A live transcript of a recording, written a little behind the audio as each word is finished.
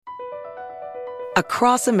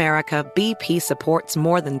Across America, BP supports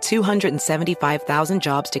more than 275,000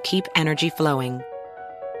 jobs to keep energy flowing.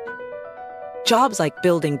 Jobs like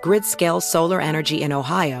building grid-scale solar energy in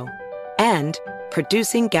Ohio and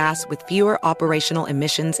producing gas with fewer operational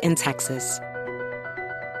emissions in Texas.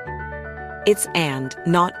 It's and,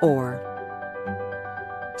 not or.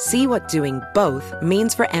 See what doing both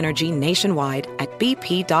means for energy nationwide at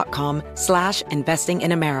bp.com/investing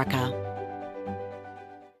in America.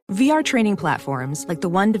 VR training platforms, like the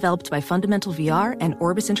one developed by Fundamental VR and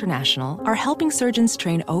Orbis International, are helping surgeons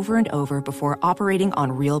train over and over before operating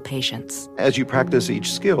on real patients. As you practice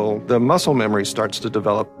each skill, the muscle memory starts to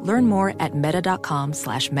develop. Learn more at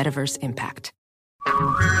meta.com/metaverse impact.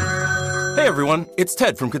 Hey everyone, it's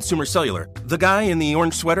Ted from Consumer Cellular, the guy in the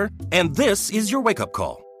orange sweater, and this is your wake-up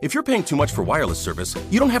call. If you're paying too much for wireless service,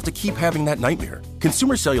 you don't have to keep having that nightmare.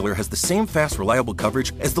 Consumer Cellular has the same fast, reliable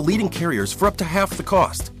coverage as the leading carriers for up to half the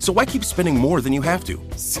cost. So why keep spending more than you have to?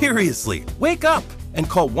 Seriously, wake up and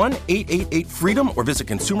call 1-888-FREEDOM or visit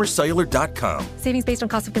consumercellular.com. Savings based on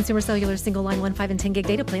cost of Consumer Cellular single line 1, 5, and 10 gig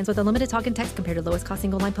data plans with unlimited talk and text compared to lowest cost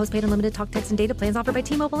single line postpaid unlimited talk, text, and data plans offered by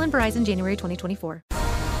T-Mobile and Verizon January 2024.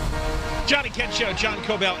 Johnny Kent Show, John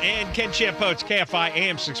Cobell and Ken Champotes, KFI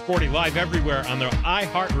AM 640 live everywhere on the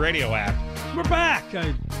iHeartRadio app. We're back.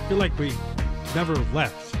 I feel like we never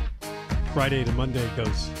left. Friday to Monday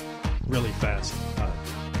goes really fast.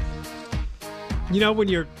 When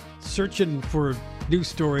you're searching for news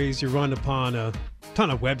stories, you run upon a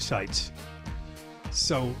ton of websites.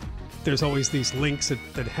 So there's always these links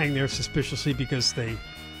that hang there suspiciously because they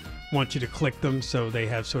want you to click them. So they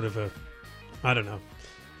have sort of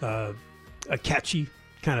a catchy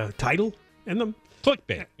kind of title in them.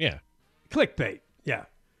 Clickbait, yeah. Clickbait, yeah.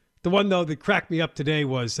 The one, though, that cracked me up today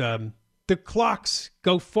was the clocks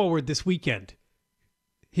go forward this weekend.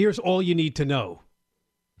 Here's all you need to know.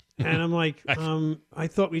 And I'm like, I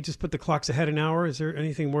thought we just put the clocks ahead an hour. Is there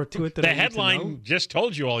anything more to it that the headline just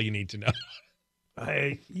told you all you need to know.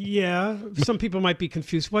 Yeah. Some people might be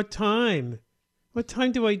confused. What time? What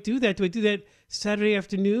time do I do that? Do I do that Saturday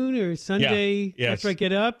afternoon or Sunday after I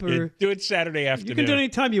get up? Or do it Saturday afternoon. You can do it any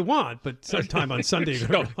time you want, but sometime on Sunday.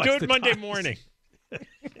 No, do it Monday morning.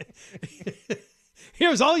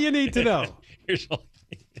 Here's all you need to know.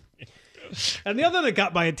 And the other that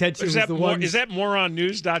got my attention was the one. Is that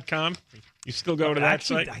moronnews.com? You still go to that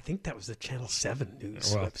site? I think that was the Channel 7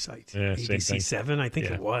 news website. Yeah, ABC 7, I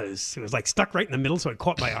think it was. It was like stuck right in the middle, so it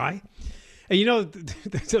caught my eye. And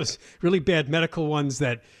those really bad medical ones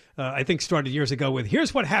that I think started years ago with,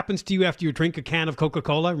 here's what happens to you after you drink a can of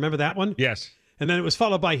Coca-Cola. Remember that one? Yes. And then it was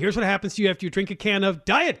followed by, here's what happens to you after you drink a can of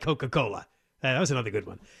Diet Coca-Cola. That was another good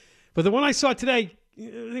one. But the one I saw today, I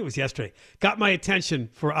think it was yesterday, got my attention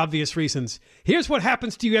for obvious reasons. Here's what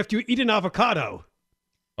happens to you after you eat an avocado.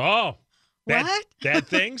 Oh. What? Bad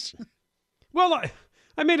things? Well,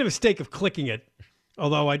 I made a mistake of clicking it.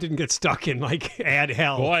 Although I didn't get stuck in, ad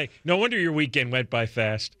hell. Boy, no wonder your weekend went by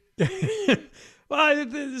fast.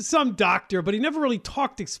 Well, some doctor, but he never really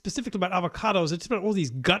talked specifically about avocados. It's about all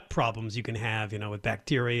these gut problems you can have, with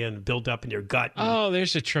bacteria and buildup in your gut. Oh,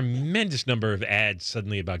 there's a tremendous number of ads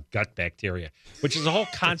suddenly about gut bacteria, which is a whole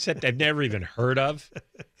concept I've never even heard of.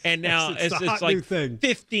 And now it's like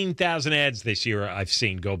 15,000 ads this year I've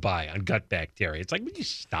seen go by on gut bacteria. It's like, would you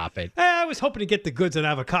stop it? I was hoping to get the goods at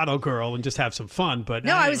Avocado Girl and just have some fun, but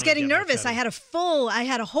no, I was getting nervous. I had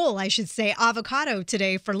a whole avocado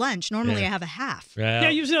today for lunch. Normally I have a half. Yeah,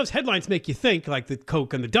 usually those headlines make you think, like the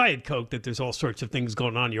Coke and the Diet Coke, that there's all sorts of things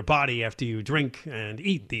going on in your body after you drink and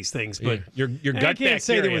eat these things. But your gut bacteria. I can't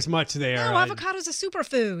say there was much there. No, avocado's a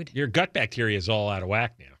superfood. Your gut bacteria is all out of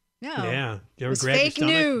whack now. No. Yeah. You ever it's grab fake your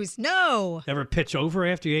stomach? News. No. Ever pitch over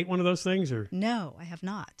after you ate one of those things? Or no, I have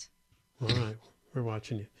not. All right. We're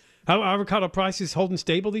watching you. How are avocado prices holding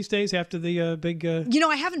stable these days after the big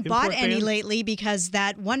I haven't bought any ban? lately because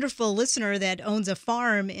that wonderful listener that owns a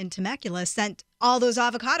farm in Temecula sent all those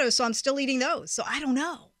avocados, so I'm still eating those. So I don't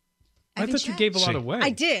know. I thought you gave a lot away.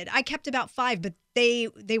 I did. I kept about 5, but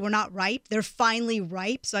they were not ripe. They're finally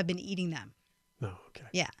ripe, so I've been eating them. Oh, okay.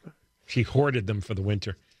 Yeah. She hoarded them for the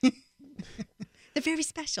winter. They're very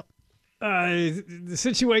special. The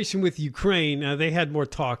situation with Ukraine, they had more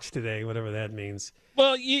talks today, whatever that means.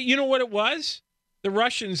 Well, you know what it was? The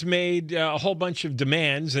Russians made a whole bunch of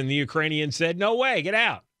demands, and the Ukrainians said, no way, get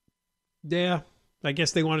out. Yeah. I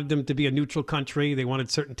guess they wanted them to be a neutral country. They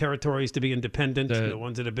wanted certain territories to be independent, the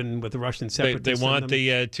ones that have been with the Russian separatists. They want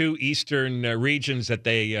the two eastern regions that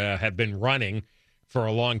they have been running for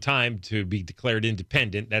a long time to be declared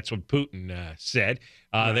independent. That's what Putin said.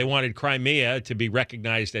 Right. They wanted Crimea to be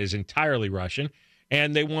recognized as entirely Russian.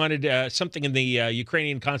 And they wanted something in the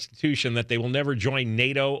Ukrainian constitution that they will never join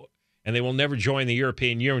NATO and they will never join the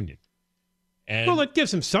European Union. And, well, it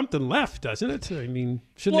gives them something left, doesn't it? I mean,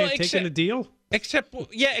 shouldn't they have taken a deal? Except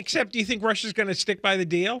do you think Russia's going to stick by the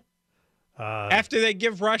deal? After they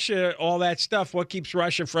give Russia all that stuff, what keeps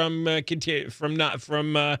Russia from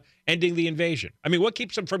ending the invasion? I mean, what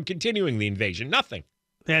keeps them from continuing the invasion? Nothing.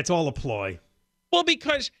 That's all a ploy. Well,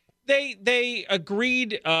 because they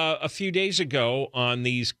agreed a few days ago on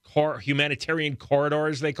these humanitarian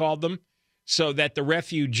corridors, they called them, so that the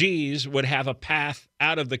refugees would have a path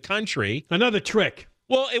out of the country. Another trick.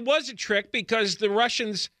 Well, it was a trick because the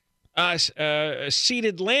Russians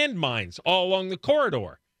seeded landmines all along the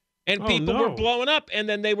corridor. And people were blowing up, and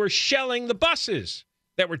then they were shelling the buses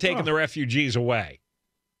that were taking the refugees away.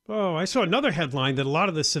 Oh, I saw another headline that a lot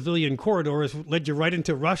of the civilian corridors led you right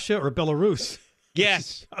into Russia or Belarus.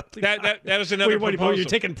 Yes, that was another proposal. You're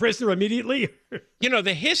taken prisoner immediately?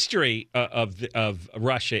 The history of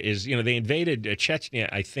Russia is, they invaded Chechnya,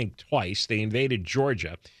 I think, twice. They invaded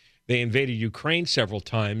Georgia. They invaded Ukraine several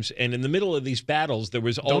times, and in the middle of these battles, there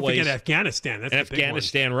was always... Don't forget Afghanistan. That's the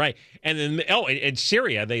Afghanistan, big one. right. And then, and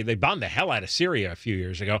Syria, they bombed the hell out of Syria a few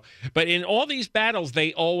years ago. But in all these battles,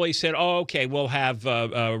 they always said, okay, we'll have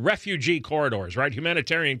refugee corridors, right,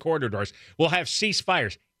 humanitarian corridors. We'll have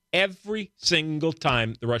ceasefires. Every single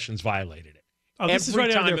time the Russians violated it. Oh, this is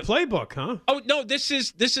right out of their playbook, huh? Oh, no, this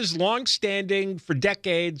is long-standing for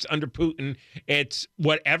decades under Putin. It's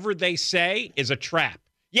whatever they say is a trap.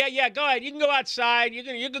 Yeah, go ahead. You can go outside.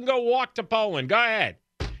 You can go walk to Poland. Go ahead.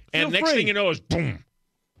 And next thing you know is boom.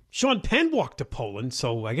 Sean Penn walked to Poland,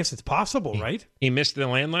 so I guess it's possible, right? He missed the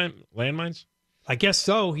landmines? I guess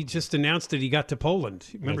so. He just announced that he got to Poland.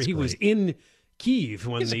 Remember, he was in Kyiv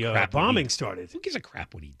when the bombing started. Who gives a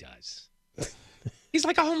crap what he does? He's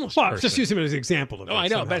like a homeless person. Just use him as an example of it. I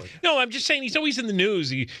know, but I'm just saying he's always in the news.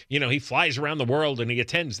 He flies around the world and he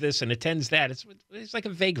attends this and attends that. It's like a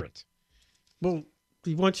vagrant. Well,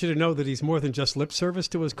 he wants you to know that he's more than just lip service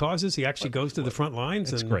to his causes. He actually goes to the front lines.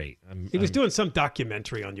 That's great. He was doing some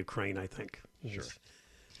documentary on Ukraine, I think. Sure.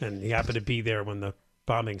 And he happened to be there when the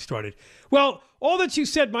bombing started. Well, all that you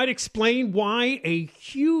said might explain why a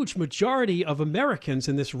huge majority of Americans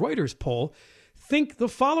in this Reuters poll think the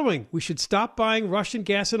following: we should stop buying Russian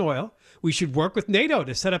gas and oil. We should work with NATO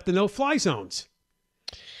to set up the no-fly zones.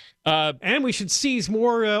 And we should seize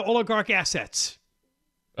more oligarch assets.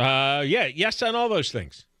 Yes on all those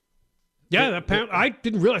things. Yeah, apparently I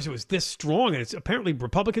didn't realize it was this strong. And it's apparently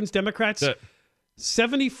Republicans, Democrats,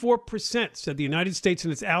 74% said the United States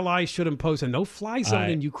and its allies should impose a no-fly zone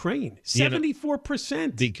in Ukraine.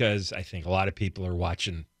 74%. Because I think a lot of people are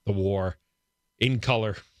watching the war in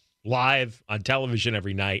color, live on television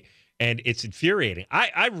every night, and it's infuriating.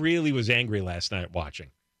 I really was angry last night watching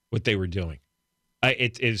what they were doing.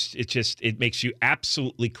 It makes you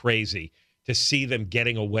absolutely crazy to see them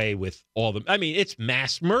getting away with all the... I mean, it's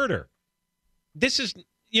mass murder. This is...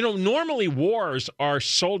 normally wars are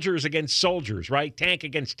soldiers against soldiers, right? Tank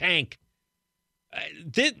against tank.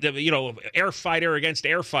 Air fighter against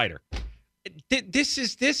air fighter. This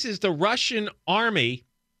is the Russian army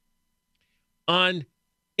on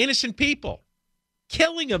innocent people,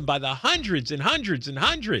 killing them by the hundreds and hundreds and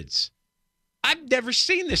hundreds. I've never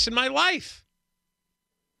seen this in my life.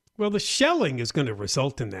 Well, the shelling is going to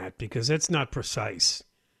result in that because it's not precise.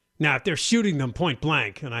 Now, if they're shooting them point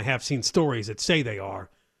blank, and I have seen stories that say they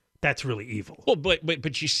are, that's really evil. Well,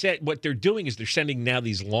 but you said what they're doing is they're sending now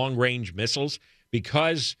these long-range missiles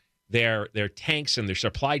because their tanks and their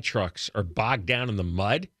supply trucks are bogged down in the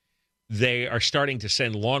mud. They are starting to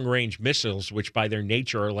send long-range missiles, which by their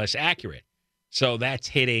nature are less accurate. So that's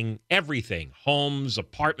hitting everything, homes,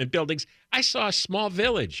 apartment buildings. I saw a small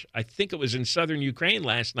village, I think it was in southern Ukraine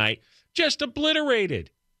last night, just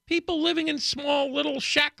obliterated. People living in small little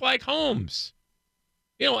shack-like homes.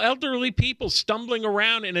 Elderly people stumbling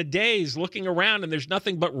around in a daze, looking around, and there's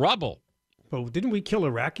nothing but rubble. Well, didn't we kill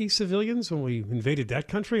Iraqi civilians when we invaded that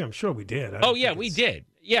country? I'm sure we did. We did.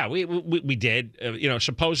 Yeah, we did.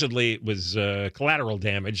 Supposedly it was collateral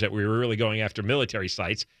damage that we were really going after military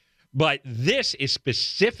sites. But this is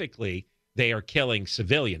specifically, they are killing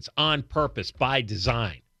civilians on purpose, by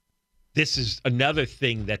design. This is another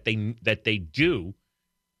thing that they do,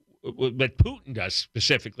 that Putin does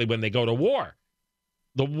specifically when they go to war.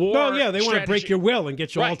 The war. Oh, yeah, they want to break your will and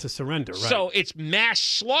get you all to surrender, right? So it's mass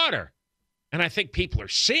slaughter. And I think people are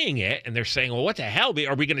seeing it, and they're saying, well, what the hell?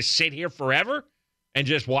 Are we going to sit here forever and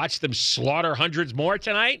just watch them slaughter hundreds more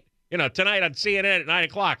tonight? Tonight on CNN at 9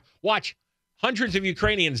 o'clock, watch hundreds of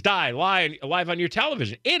Ukrainians die live on your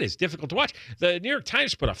television. It is difficult to watch. The New York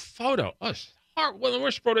Times put a photo. Oh, it's one of the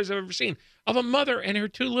worst photos I've ever seen of a mother and her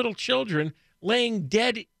 2 little children laying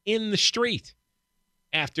dead in the street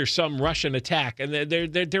after some Russian attack, and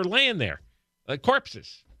they're laying there, like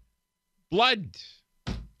corpses, blood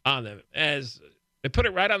on them. As they put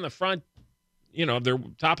it right on the front, their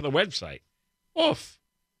top of the website. Oof!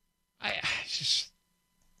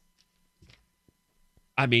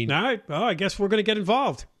 I mean, all right. Well, I guess we're going to get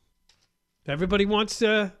involved. Everybody wants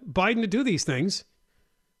Biden to do these things.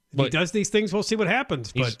 If he does these things, we'll see what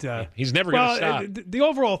happens. But he's never going to stop. The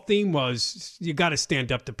overall theme was you got to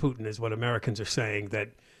stand up to Putin, is what Americans are saying, that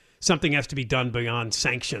something has to be done beyond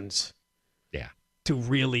sanctions. Yeah. To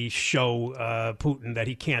really show Putin that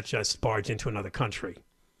he can't just barge into another country.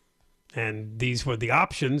 And these were the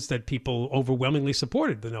options that people overwhelmingly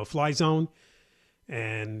supported, the no-fly zone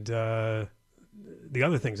and the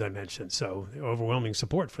other things I mentioned. So overwhelming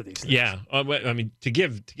support for these things. Yeah. I mean, to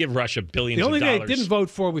give Russia billions of dollars. The only thing they didn't vote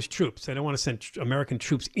for was troops. They don't want to send American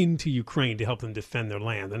troops into Ukraine to help them defend their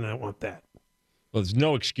land, and I don't want that. Well, there's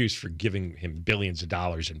no excuse for giving him billions of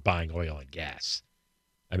dollars and buying oil and gas.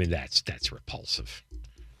 I mean, that's repulsive.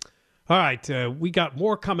 All right. We got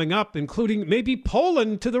more coming up, including maybe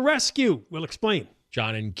Poland to the rescue. We'll explain.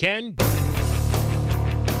 John and Ken.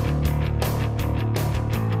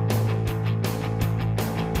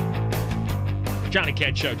 John and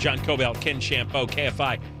Ken Show. John Cobell, Ken Champeau,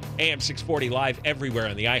 KFI, AM 640, live everywhere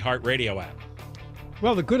on the iHeartRadio app.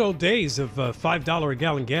 Well, the good old days of $5 a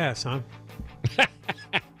gallon gas, huh?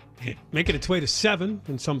 Making its way to $7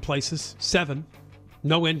 in some places. $7.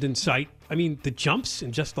 No end in sight. I mean, the jumps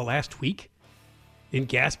in just the last week in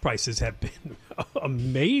gas prices have been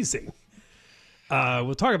amazing.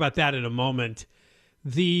 We'll talk about that in a moment.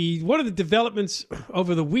 One of the developments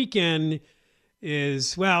over the weekend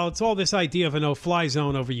is, well, it's all this idea of a no-fly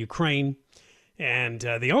zone over Ukraine. And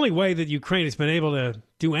the only way that Ukraine has been able to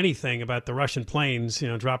do anything about the Russian planes,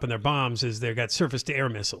 dropping their bombs, is they've got surface-to-air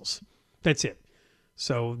missiles. That's it.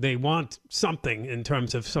 So they want something in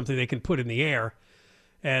terms of something they can put in the air.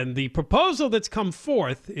 And the proposal that's come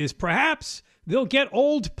forth is perhaps they'll get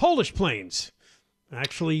old Polish planes.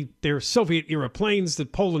 Actually, they're Soviet-era planes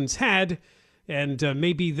that Poland's had. And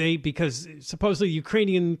maybe because supposedly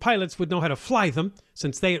Ukrainian pilots would know how to fly them,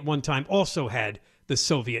 since they at one time also had the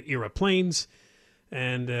Soviet-era planes.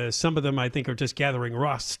 And some of them, I think, are just gathering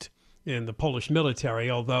rust in the Polish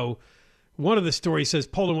military, although one of the stories says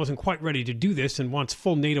Poland wasn't quite ready to do this and wants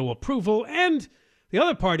full NATO approval. And the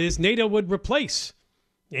other part is NATO would replace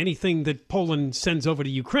anything that Poland sends over to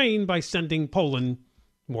Ukraine by sending Poland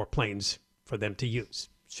more planes for them to use,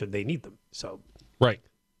 should they need them. So, right.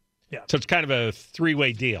 Yeah. So it's kind of a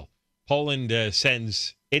three-way deal. Poland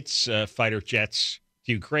sends its fighter jets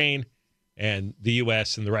to Ukraine, and the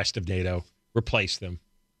U.S. and the rest of NATO replace them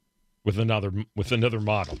with another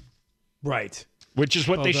model. Right. Which is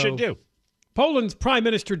what they should do. Poland's prime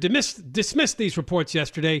minister dismissed these reports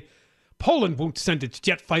yesterday. Poland won't send its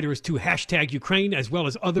jet fighters to #Ukraine as well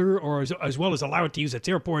as allow it to use its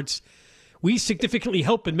airports. We significantly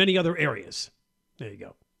help in many other areas. There you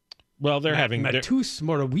go. Well, they're having Matus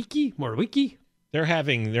Morawiecki. They're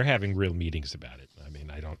having real meetings about it. I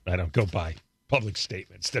mean, I don't go by public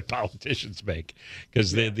statements that politicians make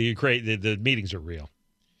because the meetings are real.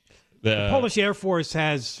 The Polish Air Force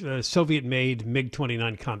has Soviet-made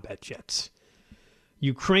MiG-29 combat jets.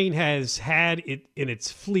 Ukraine has had it in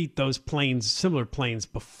its fleet, those planes, similar planes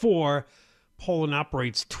before. Poland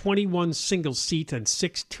operates 21 single-seat and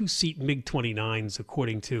 6 two-seat MiG-29s,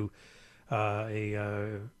 according to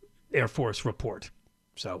a Air Force report.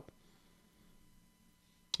 So,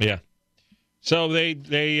 yeah. So they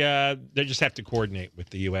just have to coordinate with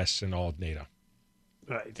the U.S. and all of NATO,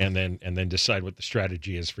 right? And then decide what the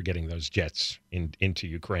strategy is for getting those jets into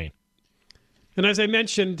Ukraine. And as I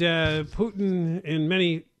mentioned, Putin, in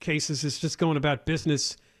many cases, is just going about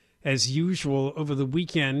business as usual. Over the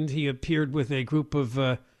weekend, he appeared with a group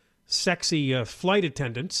of sexy flight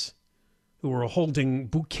attendants who were holding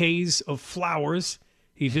bouquets of flowers.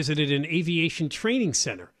 He visited an aviation training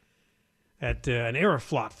center at an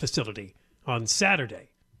Aeroflot facility on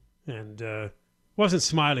Saturday, and wasn't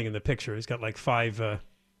smiling in the picture. He's got like 5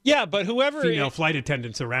 but whoever female flight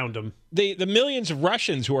attendants around him. The millions of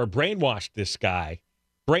Russians who are brainwashed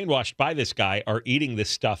by this guy, are eating this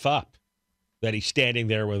stuff up. That he's standing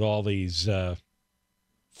there with all these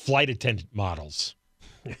flight attendant models.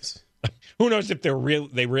 Yes. Who knows if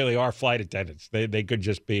they really are flight attendants? They could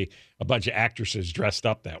just be a bunch of actresses dressed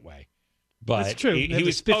up that way. But that's true. He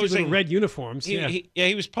was posing red uniforms.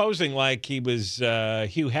 He was posing like he was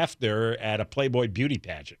Hugh Hefner at a Playboy beauty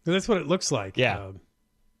pageant. That's what it looks like. Yeah.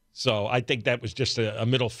 So I think that was just a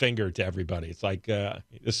middle finger to everybody. It's like,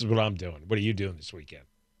 this is what I'm doing. What are you doing this weekend?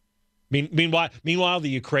 Meanwhile, the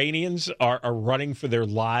Ukrainians are running for their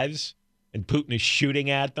lives, and Putin is shooting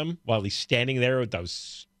at them while he's standing there with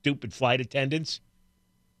those stupid flight attendants.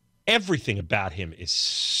 Everything about him is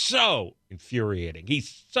so infuriating.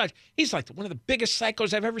 He's like one of the biggest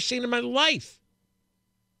psychos I've ever seen in my life.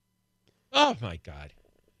 Oh, my God.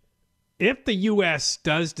 If the U.S.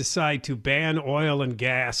 does decide to ban oil and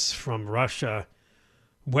gas from Russia,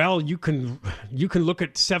 well, you can look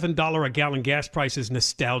at $7 a gallon gas prices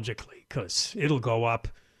nostalgically, because it'll go up.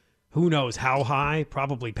 Who knows how high?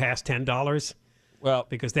 Probably past $10. Well,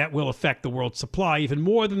 because that will affect the world supply even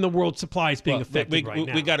more than the world supply is being affected right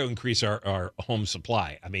now. We got to increase our home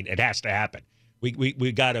supply. I mean, it has to happen.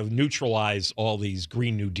 We got to neutralize all these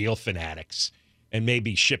Green New Deal fanatics and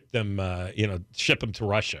maybe ship them to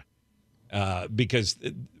Russia, because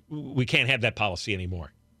we can't have that policy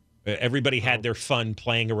anymore. Everybody had their fun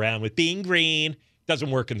playing around with being green.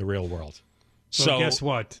 Doesn't work in the real world. So guess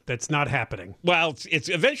what? That's not happening. Well, it's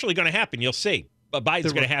eventually going to happen. You'll see. But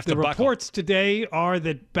Biden's going to have to buckle. The reports today are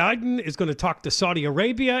that Biden is going to talk to Saudi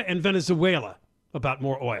Arabia and Venezuela about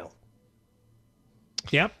more oil.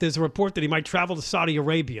 Yep, there's a report that he might travel to Saudi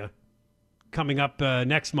Arabia coming up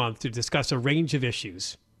next month to discuss a range of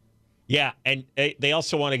issues. Yeah, and they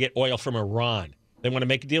also want to get oil from Iran. They want to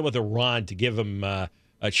make a deal with Iran to give them a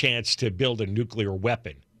chance to build a nuclear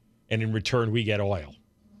weapon, and in return we get oil.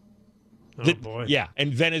 Oh, boy. Yeah,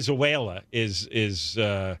 and Venezuela is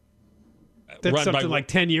that's something like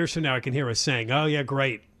 10 years from now I can hear us saying, oh, yeah,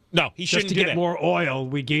 great. No, he shouldn't do that. Just to get more oil,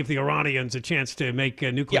 we gave the Iranians a chance to make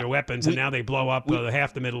nuclear weapons, and now they blow up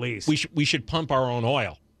half the Middle East. We should pump our own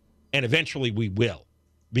oil, and eventually we will,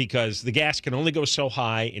 because the gas can only go so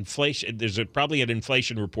high. Inflation. There's probably an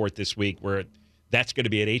inflation report this week where that's going to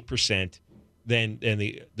be at 8%. Then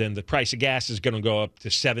the price of gas is going to go up to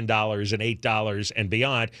 $7 and $8 and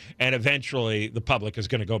beyond, and eventually the public is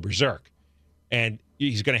going to go berserk. And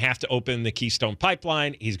he's going to have to open the Keystone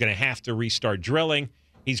Pipeline. He's going to have to restart drilling.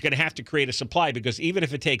 He's going to have to create a supply, because even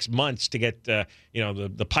if it takes months to get the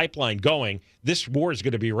pipeline going, this war is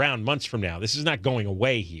going to be around months from now. This is not going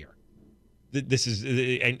away here. This is,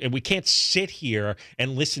 and we can't sit here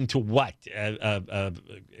and listen to what's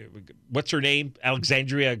her name?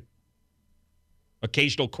 Alexandria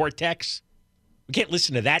Occasional Cortex. We can't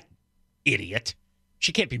listen to that idiot.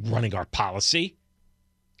 She can't be running our policy.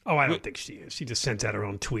 Oh, I don't think she is. She just sends out her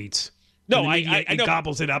own tweets. No, I know,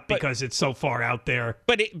 gobbles it up because it's so far out there.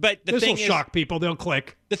 But the thing will shock people. They'll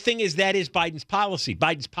click. The thing is, that is Biden's policy.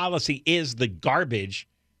 Biden's policy is the garbage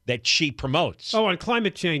that she promotes. Oh, on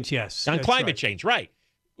climate change, yes. On climate change, right.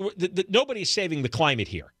 Nobody's saving the climate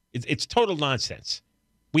here. It's total nonsense.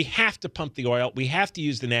 We have to pump the oil. We have to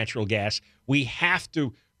use the natural gas. We have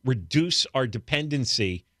to reduce our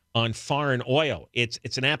dependency on foreign oil.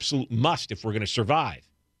 It's an absolute must if we're going to survive.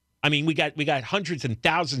 I mean, we got hundreds and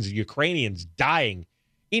thousands of Ukrainians dying,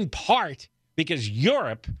 in part because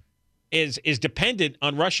Europe is dependent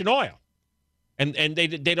on Russian oil, and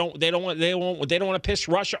they don't want to piss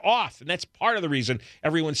Russia off, and that's part of the reason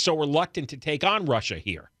everyone's so reluctant to take on Russia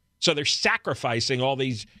here. So they're sacrificing all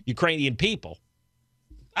these Ukrainian people.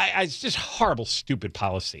 It's just horrible, stupid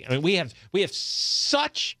policy. I mean, we have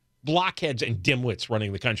such blockheads and dimwits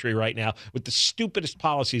running the country right now with the stupidest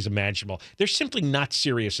policies imaginable. They're simply not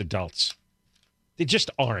serious adults. They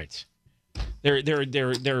just aren't. They're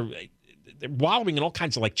wallowing in all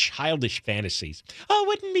kinds of like childish fantasies. Oh,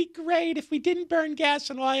 wouldn't it be great if we didn't burn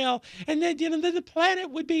gas and oil, and then then the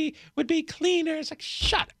planet would be cleaner? It's like,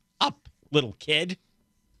 shut up, little kid.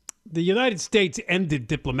 The United States ended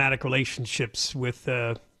diplomatic relationships with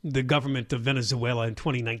the government of Venezuela in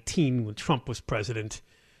 2019 when Trump was president.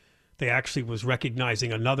 They actually was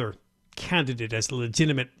recognizing another candidate as the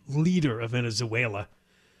legitimate leader of Venezuela.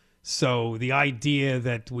 So the idea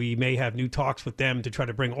that we may have new talks with them to try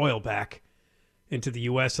to bring oil back into the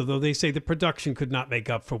U.S., although they say the production could not make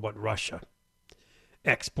up for what Russia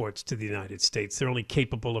exports to the United States. They're only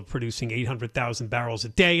capable of producing 800,000 barrels a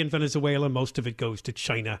day in Venezuela. Most of it goes to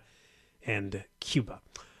China and Cuba.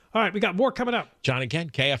 All right, we got more coming up. John and Ken,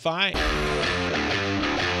 KFI.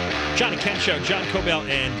 John and Ken Show, John Cobell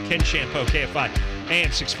and Ken Shampoo, KFI,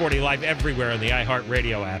 AM 640, live everywhere on the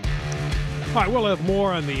iHeartRadio app. All right, we'll have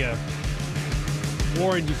more on the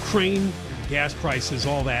war in Ukraine, gas prices,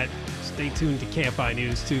 all that. Stay tuned to KFI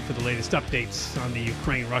News, too, for the latest updates on the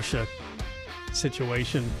Ukraine-Russia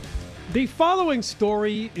situation. The following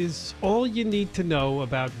story is all you need to know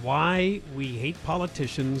about why we hate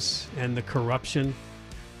politicians and the corruption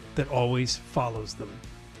that always follows them.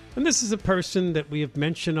 And this is a person that we have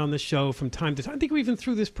mentioned on the show from time to time. I think we even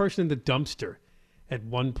threw this person in the dumpster at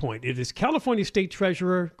one point. It is California State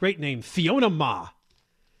Treasurer, great name, Fiona Ma.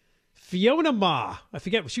 Fiona Ma, I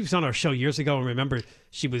forget, she was on our show years ago, and remember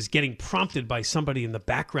she was getting prompted by somebody in the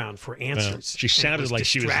background for answers. She sounded like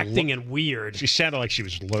she was distracting and weird. She sounded like she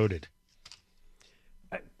was loaded.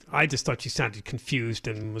 I just thought she sounded confused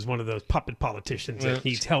and was one of those puppet politicians that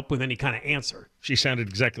needs help with any kind of answer. She sounded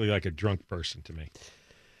exactly like a drunk person to me.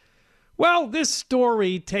 Well, this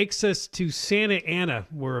story takes us to Santa Ana,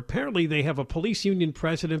 where apparently they have a police union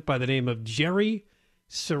president by the name of Jerry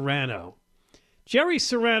Serrano. Jerry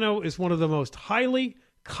Serrano is one of the most highly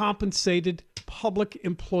compensated public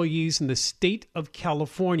employees in the state of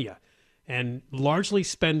California and largely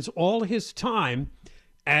spends all his time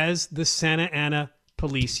as the Santa Ana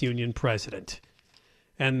police union president.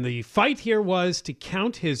 And the fight here was to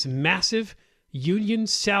count his massive union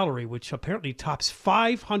salary, which apparently tops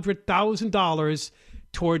 $500,000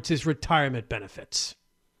 towards his retirement benefits.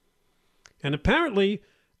 And apparently,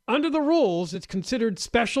 under the rules, it's considered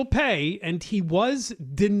special pay, and he was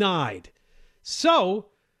denied. So,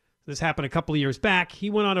 this happened a couple of years back, he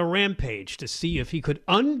went on a rampage to see if he could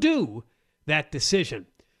undo that decision,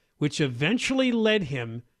 which eventually led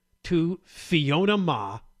him to Fiona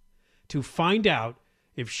Ma to find out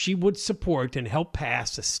if she would support and help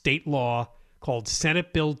pass a state law called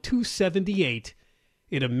Senate Bill 278.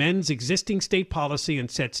 It amends existing state policy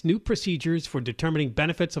and sets new procedures for determining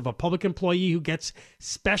benefits of a public employee who gets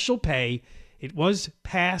special pay. It was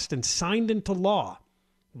passed and signed into law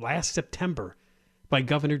last September by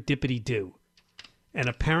Governor Dippity-Doo. And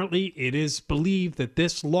apparently it is believed that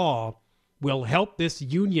this law will help this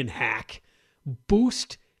union hack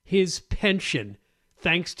boost his pension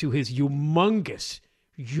thanks to his humongous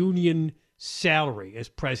union salary as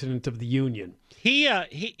president of the union.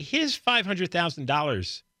 His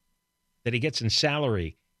 $500,000 that he gets in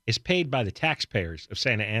salary is paid by the taxpayers of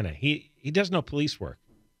Santa Ana. He does no police work.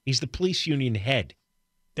 He's the police union head.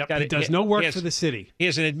 Yep, he does no work for the city. He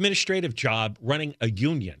has an administrative job running a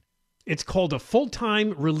union. It's called a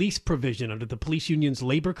full-time release provision under the police union's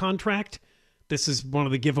labor contract. This is one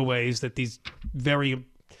of the giveaways that these very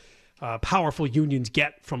powerful unions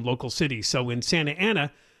get from local cities. So in Santa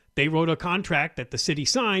Ana, they wrote a contract that the city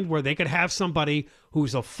signed where they could have somebody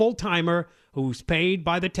who's a full-timer, who's paid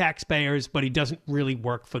by the taxpayers, but he doesn't really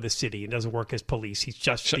work for the city. He doesn't work as police. He's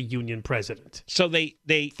just the union president. So they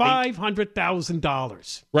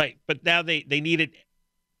 $500,000. Right, but now they need it.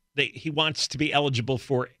 He wants to be eligible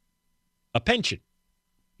for a pension.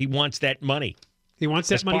 He wants that money. He wants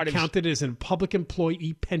that money counted as a public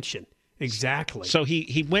employee pension. Exactly. So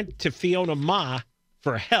he went to Fiona Ma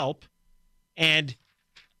for help, and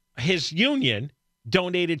his union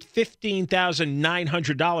donated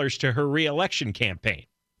 $15,900 to her reelection campaign.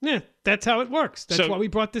 Yeah, that's how it works. That's why we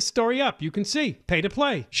brought this story up. You can see, pay to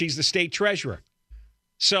play. She's the state treasurer.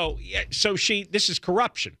 So this is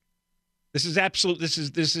corruption. This is absolute. This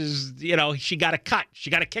is she got a cut.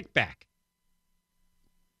 She got a kickback.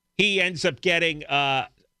 He ends up getting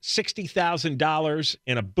 $60,000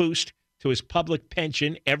 in a boost to his public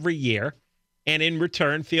pension every year. And in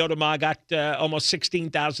return, Fiona Ma got almost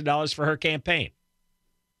 $16,000 for her campaign.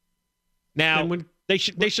 Now, they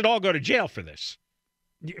should all go to jail for this.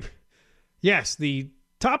 Yes, the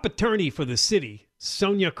top attorney for the city,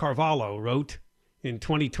 Sonia Carvalho, wrote in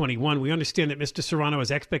 2021, we understand that Mr. Serrano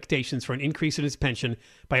has expectations for an increase in his pension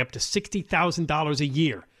by up to $60,000 a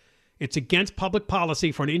year. It's against public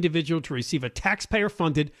policy for an individual to receive a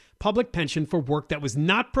taxpayer-funded public pension for work that was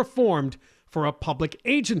not performed for a public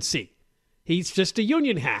agency. He's just a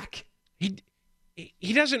union hack.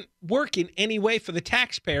 He doesn't work in any way for the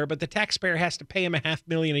taxpayer, but the taxpayer has to pay him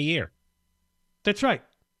 $500,000 a year. That's right.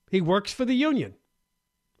 He works for the union.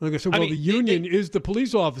 Like I said, the union is the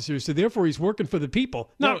police officers, so therefore he's working for the people.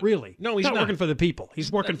 Not really. No, he's not working for the people.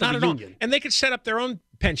 He's working for the union. And they could set up their own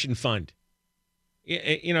pension fund.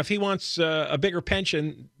 If he wants a bigger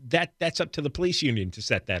pension, that's up to the police union to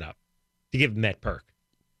set that up, to give him that perk.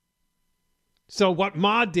 So what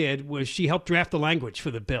Ma did was she helped draft the language for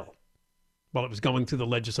the bill while it was going through the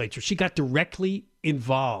legislature. She got directly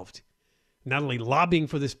involved, not only lobbying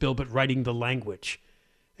for this bill, but writing the language.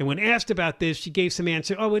 And when asked about this, she gave some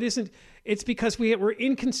answer. Oh, it isn't. It's because we're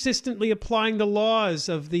inconsistently applying the laws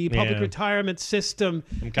of the public retirement system.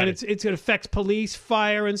 And it affects police,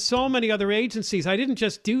 fire, and so many other agencies. I didn't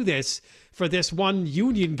just do this for this one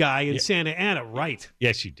union guy in Santa Ana. Right.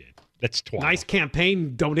 Yes, you did. That's twaddle. Nice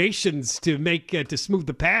campaign donations to make to smooth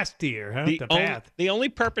the past here, huh? The path. The only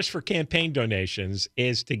purpose for campaign donations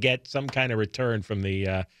is to get some kind of return from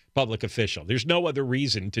the public official. There's no other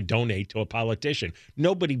reason to donate to a politician.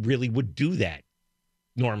 Nobody really would do that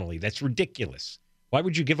normally. That's ridiculous. Why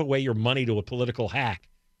would you give away your money to a political hack?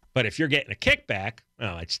 But if you're getting a kickback,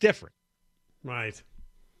 well, it's different. Right.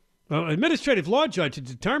 Well, an administrative law judge had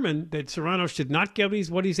determined that Serrano should not get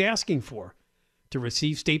what he's asking for, to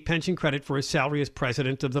receive state pension credit for his salary as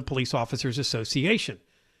president of the Police Officers Association.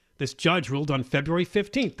 This judge ruled on February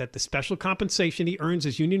 15th that the special compensation he earns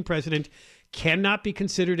as union president cannot be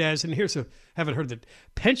considered as, and haven't heard that,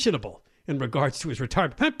 pensionable in regards to his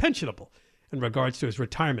retirement. Pensionable in regards to his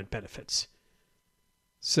retirement benefits.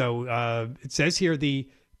 So it says here the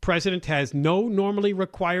president has no normally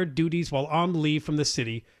required duties while on leave from the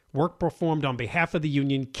city. Work performed on behalf of the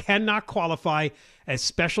union cannot qualify as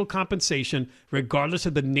special compensation regardless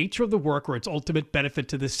of the nature of the work or its ultimate benefit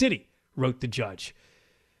to the city, wrote the judge.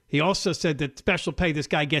 He also said that special pay this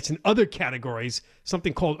guy gets in other categories,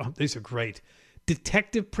 something called, these are great,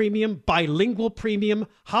 detective premium, bilingual premium,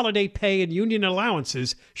 holiday pay, and union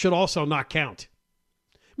allowances should also not count.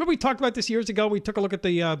 Remember we talked about this years ago? We took a look at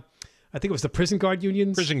the, I think it was the prison guard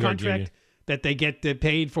union's contract. Union. That they get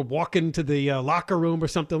paid for walking to the locker room or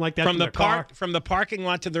something like that from the parking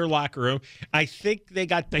lot to their locker room. I think they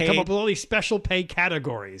got paid. They come up with all these special pay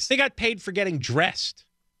categories. They got paid for getting dressed.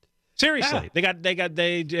 Seriously, yeah.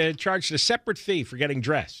 They charged a separate fee for getting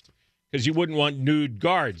dressed because you wouldn't want nude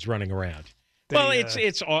guards running around.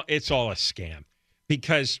 It's all a scam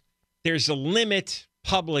because there's a limit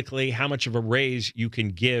publicly how much of a raise you can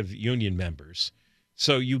give union members.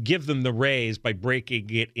 So you give them the raise by breaking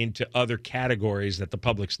it into other categories that the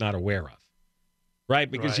public's not aware of, right?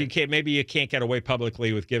 Because you can't get away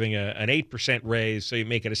publicly with giving an 8% raise, so you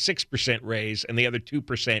make it a 6% raise, and the other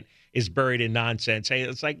 2% is buried in nonsense. Hey,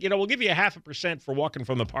 it's like, we'll give you 0.5% for walking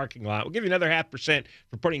from the parking lot. We'll give you another 0.5%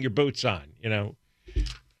 for putting your boots on,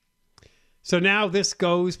 So now this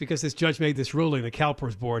goes, because this judge made this ruling, the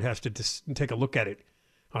CalPERS board has to take a look at it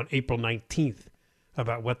on April 19th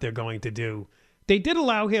about what they're going to do. They did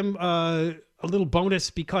allow him a little bonus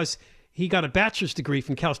because he got a bachelor's degree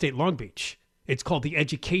from Cal State Long Beach. It's called the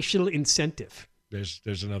Educational Incentive. There's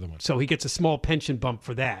another one. So he gets a small pension bump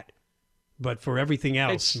for that. But for everything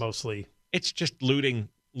else, mostly. It's just looting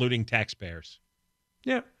taxpayers.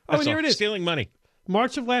 Yeah. Oh, and here it is. Stealing money.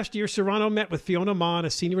 March of last year, Serrano met with Fiona Mon, a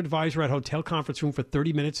senior advisor at Hotel Conference Room for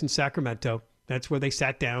 30 minutes in Sacramento. That's where they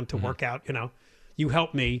sat down to work out, you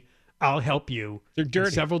help me, I'll help you. They're dirty.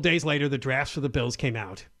 And several days later, the drafts for the bills came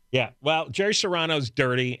out. Yeah. Well, Jerry Serrano's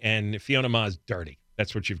dirty and Fiona Ma's dirty.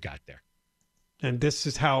 That's what you've got there. And this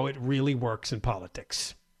is how it really works in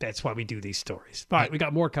politics. That's why we do these stories. All right, we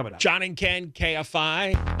got more coming up. John and Ken,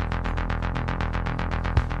 KFI.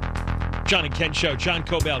 John and Ken Show. John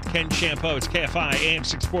Cobelt, Ken Champeau. It's KFI, AM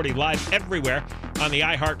 640, live everywhere on the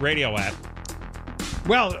iHeartRadio app.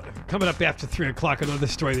 Well, coming up after 3 o'clock, another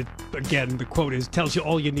story that, again, the quote is, tells you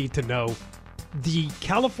all you need to know. The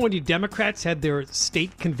California Democrats had their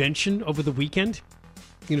state convention over the weekend.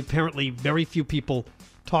 And apparently very few people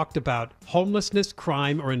talked about homelessness,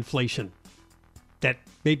 crime, or inflation. That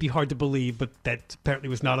may be hard to believe, but that apparently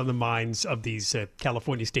was not on the minds of these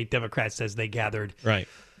California state Democrats as they gathered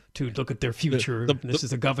to look at their future. This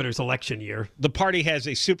is the governor's election year. The party has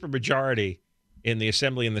a supermajority in the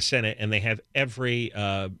Assembly and the Senate, and they have every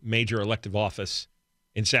major elective office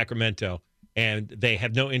in Sacramento, and they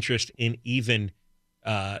have no interest in even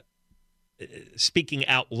speaking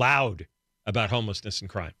out loud about homelessness and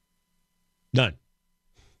crime. None.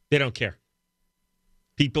 They don't care.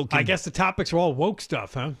 People can, I guess the topics are all woke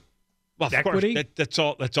stuff, huh? Well, of equity? Course. That's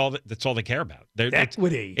all they care about.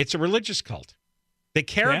 Equity. It's a religious cult. They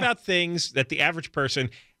care about things that the average person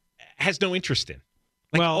has no interest in.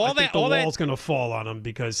 Like I think the wall's going to fall on them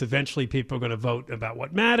because eventually people are going to vote about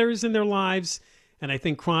what matters in their lives. And I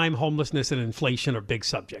think crime, homelessness, and inflation are big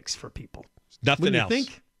subjects for people. Nothing else. You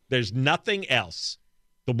think? There's nothing else.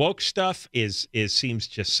 The woke stuff seems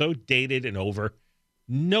just so dated and over.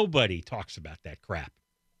 Nobody talks about that crap.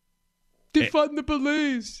 Defund the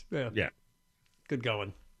police. Yeah. Good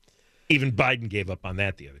going. Even Biden gave up on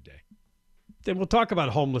that the other day. Then we'll talk about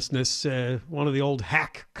homelessness. One of the old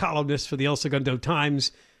hack columnists for the El Segundo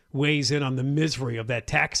Times weighs in on the misery of that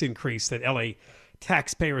tax increase that L.A.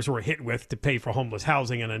 taxpayers were hit with to pay for homeless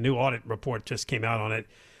housing, and a new audit report just came out on it,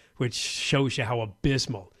 which shows you how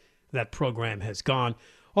abysmal that program has gone.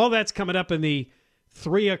 All that's coming up in the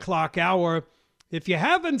 3 o'clock hour. If you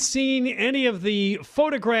haven't seen any of the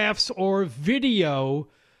photographs or video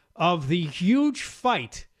of the huge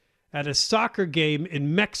fight at a soccer game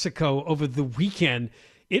in Mexico over the weekend.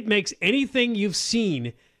 It makes anything you've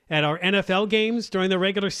seen at our NFL games during the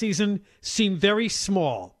regular season seem very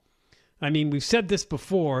small. I mean, we've said this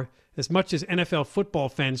before. As much as NFL football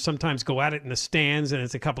fans sometimes go at it in the stands and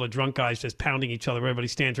it's a couple of drunk guys just pounding each other, everybody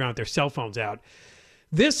stands around with their cell phones out.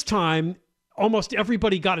 This time, almost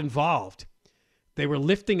everybody got involved. They were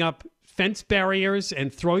lifting up fence barriers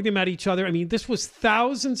and throwing them at each other. I mean, this was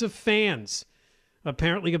thousands of fans,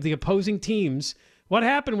 apparently, of the opposing teams. What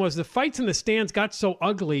happened was the fights in the stands got so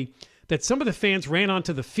ugly that some of the fans ran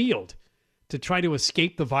onto the field to try to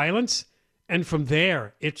escape the violence. And from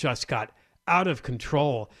there, it just got out of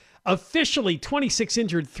control. Officially, 26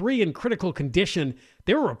 injured, 3 in critical condition.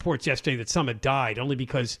 There were reports yesterday that some had died, only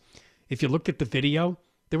because if you look at the video,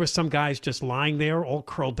 there were some guys just lying there, all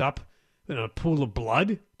curled up in a pool of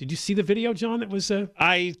blood. Did you see the video, John? That was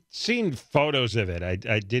I seen photos of it.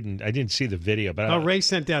 I didn't see the video, but Ray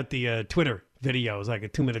sent out the Twitter video. It was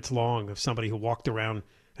like 2 minutes long of somebody who walked around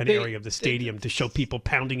an area of the stadium to show people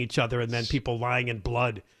pounding each other and then people lying in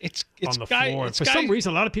blood on the floor. For some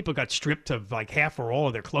reason, a lot of people got stripped of like half or all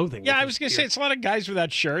of their clothing. Yeah, I was going to say, it's a lot of guys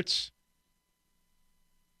without shirts.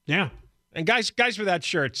 Yeah. And guys without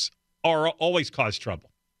shirts are always cause trouble.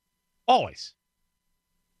 Always.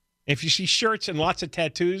 If you see shirts and lots of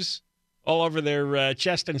tattoos all over their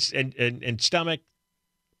chest and stomach,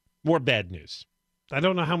 more bad news. I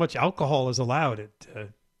don't know how much alcohol is allowed at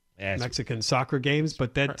Mexican soccer games,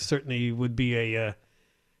 but that certainly would be a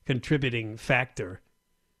contributing factor.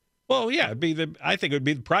 Well, yeah, I think it would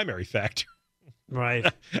be the primary factor. Right.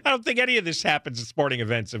 I don't think any of this happens at sporting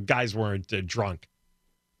events if guys weren't drunk.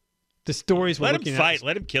 The stories we're looking at. Let them fight.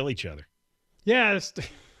 Let them kill each other. Yeah, the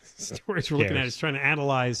stories we're looking at is trying to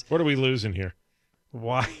analyze. What are we losing here?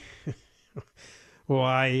 Why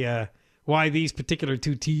these particular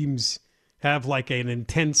two teams have like an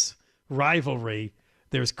intense rivalry.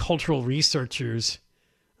 There's cultural researchers.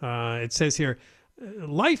 It says here,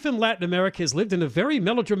 life in Latin America is lived in a very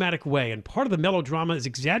melodramatic way, and part of the melodrama is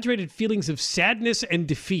exaggerated feelings of sadness and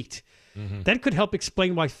defeat. Mm-hmm. That could help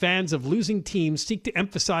explain why fans of losing teams seek to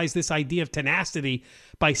emphasize this idea of tenacity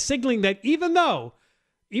by signaling that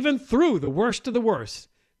even through the worst of the worst,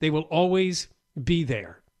 they will always be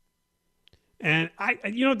there. And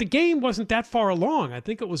the game wasn't that far along. I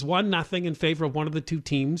think it was 1-0 in favor of one of the two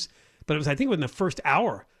teams. But it was, I think, in the first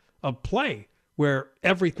hour of play where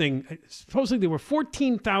everything, supposedly there were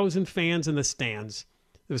 14,000 fans in the stands.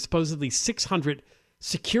 There was supposedly 600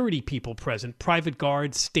 security people present, private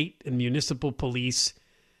guards, state and municipal police.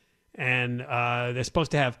 And they're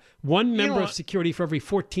supposed to have one member of security for every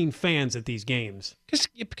 14 fans at these games.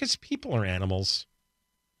 Because people are animals.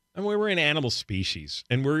 And we're an animal species,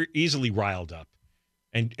 and we're easily riled up,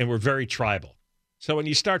 and we're very tribal. So when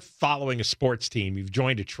you start following a sports team, you've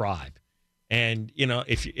joined a tribe, and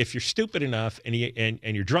if you're stupid enough and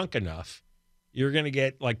you're drunk enough, you're going to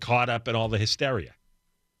get like caught up in all the hysteria.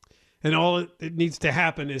 And all it needs to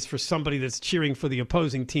happen is for somebody that's cheering for the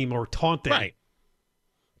opposing team or taunting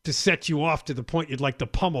to set you off to the point you'd like to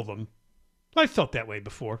pummel them. I felt that way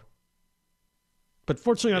before, but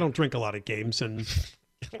fortunately, I don't drink a lot at games and.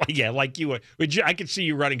 Yeah, like you would. I could see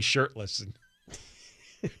you running shirtless and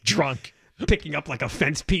drunk. Picking up like a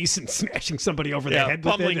fence piece and smashing somebody over the head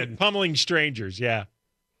with it. And pummeling strangers, yeah.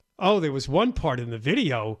 Oh, there was one part in the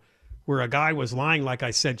video where a guy was lying, like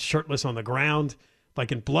I said, shirtless on the ground,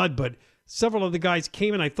 like in blood, but several of the guys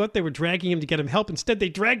came and I thought they were dragging him to get him help. Instead, they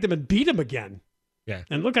dragged him and beat him again. Yeah.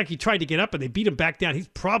 And it looked like he tried to get up and they beat him back down. He's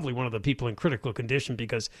probably one of the people in critical condition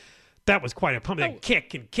because that was quite a pump. They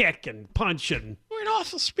kick and punch and... We're an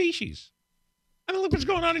awful species. I mean, look what's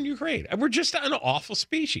going on in Ukraine. We're just an awful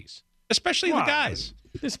species, especially the guys.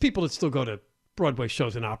 There's people that still go to Broadway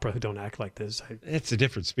shows and opera who don't act like this. It's a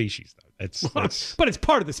different species, though. But it's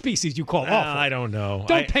part of the species you call awful. I don't know.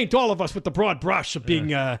 Don't paint all of us with the broad brush of being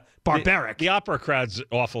barbaric. The opera crowd's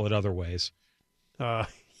awful in other ways.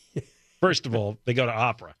 First of all, they go to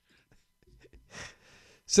opera.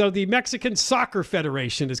 So the Mexican Soccer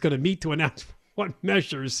Federation is going to meet to announce what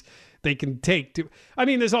measures they can take to. I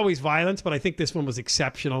mean, there's always violence, but I think this one was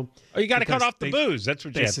exceptional. Oh, you got to cut off the booze. That's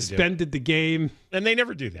what you have to do. They suspended the game, and they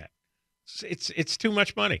never do that. It's too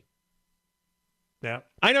much money. Yeah,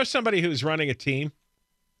 I know somebody who's running a team,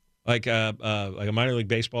 like a minor league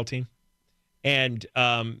baseball team, and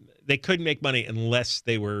they couldn't make money unless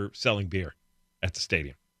they were selling beer at the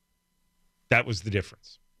stadium. That was the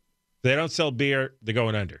difference. If they don't sell beer, they're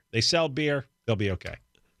going under. They sell beer, they'll be okay.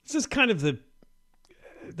 This is kind of the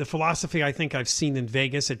philosophy I think I've seen in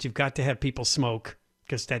Vegas, that you've got to have people smoke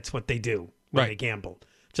because that's what they do when they gamble.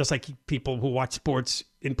 Just like people who watch sports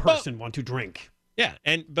in person want to drink. Yeah,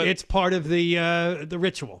 but it's part of the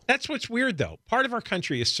ritual. That's what's weird, though. Part of our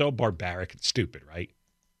country is so barbaric and stupid, right?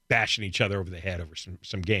 Bashing each other over the head over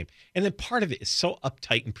some game. And then part of it is so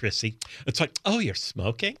uptight and prissy. It's like, oh, you're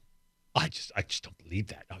smoking? I just don't believe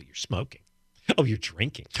that. Oh, you're smoking. Oh, you're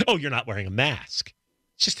drinking. Oh, you're not wearing a mask.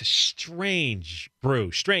 It's just a strange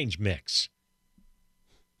brew, strange mix.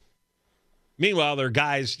 Meanwhile, there are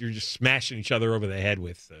guys, you're just smashing each other over the head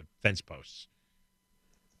with fence posts.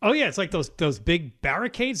 Oh, yeah, it's like those big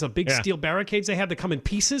barricades, the big steel barricades they had that come in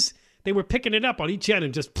pieces. They were picking it up on each end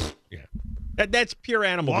and just... Yeah. That's pure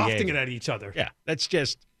animal wafting behavior. it at each other. Yeah, that's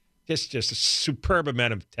just a superb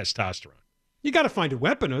amount of testosterone. You got to find a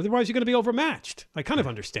weapon, otherwise you're going to be overmatched. I kind of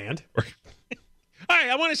understand. All right,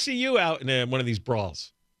 I want to see you out in one of these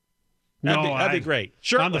brawls. That'd be great.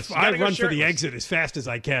 Shirtless. I run for the exit as fast as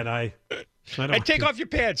I can. I take off your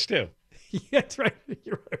pants, too. Yeah, that's right.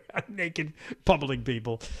 You're right. I'm naked, pummeling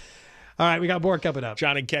people. All right, we got more coming up.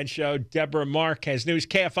 John and Ken Show. Deborah Mark has news.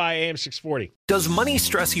 KFI AM 640. Does money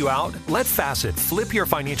stress you out? Let Facet flip your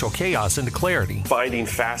financial chaos into clarity. Finding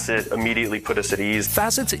Facet immediately put us at ease.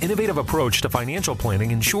 Facet's innovative approach to financial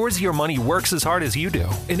planning ensures your money works as hard as you do,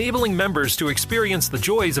 enabling members to experience the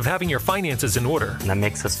joys of having your finances in order. And that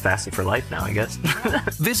makes us Facet for life now, I guess.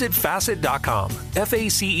 Visit Facet.com,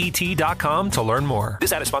 FACET.com to learn more.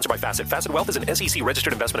 This ad is sponsored by Facet. Facet Wealth is an SEC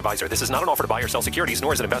registered investment advisor. This is not an offer to buy or sell securities,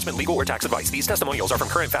 nor is it investment, legal, or tax advice. These testimonials are from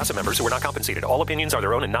current Facet members who are not compensated. All opinions are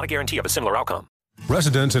their own and not a guarantee of a similar outcome.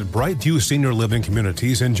 Residents at Brightview Senior Living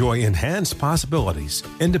Communities enjoy enhanced possibilities,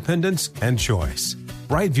 independence, and choice.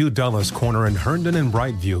 Brightview Dulles Corner in Herndon and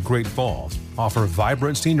Brightview, Great Falls, offer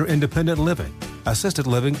vibrant senior independent living, assisted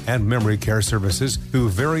living, and memory care services through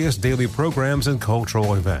various daily programs and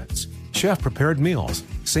cultural events. Chef-prepared meals,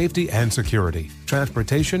 safety and security,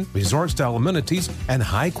 transportation, resort-style amenities, and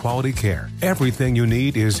high-quality care. Everything you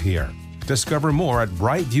need is here. Discover more at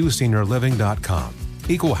brightviewseniorliving.com.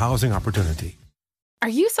 Equal housing opportunity. Are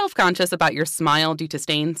you self-conscious about your smile due to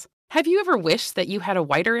stains? Have you ever wished that you had a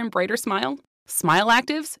whiter and brighter smile? Smile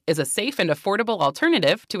Actives is a safe and affordable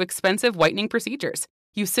alternative to expensive whitening procedures.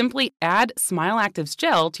 You simply add Smile Actives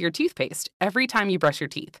gel to your toothpaste every time you brush your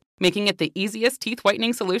teeth, making it the easiest teeth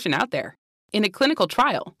whitening solution out there. In a clinical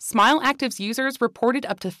trial, Smile Actives users reported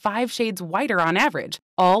up to 5 shades whiter on average,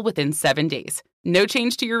 all within 7 days. No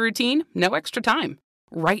change to your routine, no extra time.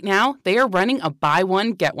 Right now, they are running a buy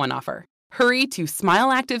one, get one offer. Hurry to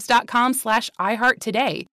smileactives.com/iHeart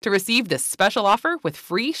today to receive this special offer with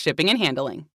free shipping and handling.